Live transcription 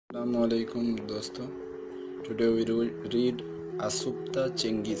Assalamualaikum दोस्तों, today we read आशुफ्ता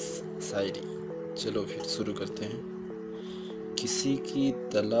चेंगिज़ शायरी। चलो फिर शुरू करते हैं। किसी की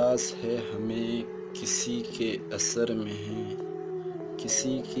तलाश है हमें, किसी के असर में है।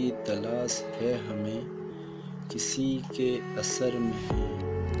 किसी की तलाश है हमें, किसी के असर में है।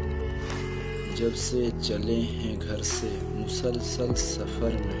 जब से चले हैं घर से मुसलसल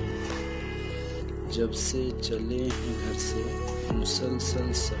सफ़र में है। जब से चले हैं घर से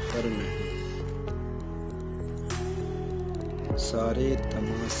मुसलसल सफ़र में है। सारे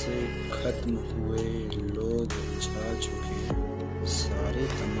तमाशे ख़त्म हुए, लोग जा चुके। सारे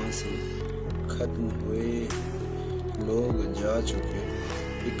तमाशे ख़त्म हुए, लोग जा चुके।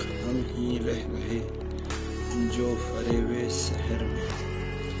 एक हम ही रह गए जो fareb-e-sahar में।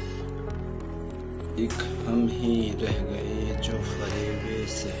 एक हम ही रह गए जो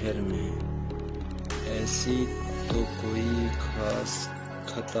fareb-e-sahar में। ऐसी तो कोई ख़ास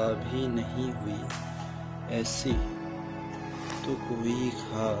ख़ता भी नहीं हुई। ऐसी तो कोई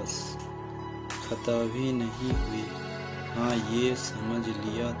ख़ास ख़ता भी नहीं हुई। हाँ, ये समझ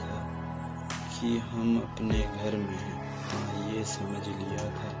लिया था कि हम अपने घर में हैं। हाँ, ये समझ लिया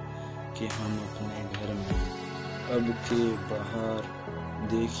था कि हम अपने घर में हैं। अब के bahār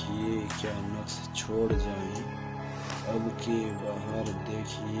देखिए क्या नक्श छोड़ जाएं। अब के bahār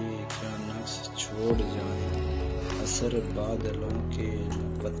देखिए क्या नक्श छोड़ जाएं। असर बादलों के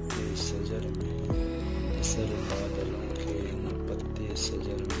न पत्ते शजर में। असर बादलों के न पत्ते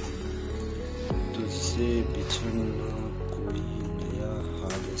शजर में। तुझसे बिछड़ना कोई नया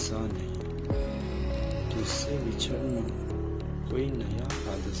हादसा नहीं। तुझसे बिछड़ना कोई नया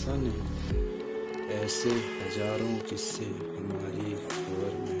हादसा नहीं। ऐसे हजारों किस्से हमारी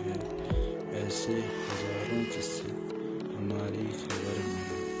खबर में है। ऐसे हजारों किस्से हमारी खबर में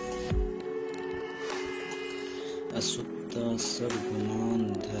है। अशुफ्ता सब गुमान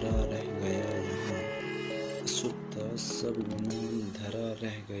धरा रह गया यहाँ। अशुफ्ता सब गुमान धरा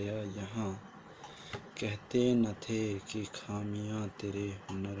रह गया यहाँ। कहते न थे कि खामियां तेरे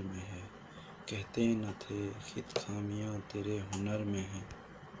हुनर में है। कहते न थे कि खामियां तेरे हुनर में है।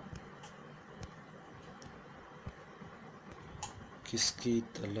 किसकी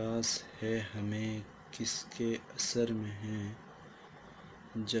तलाश है हमें, किसके असर में है।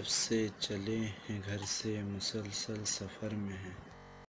 जब से चले हैं घर से मुसलसल सफ़र में है।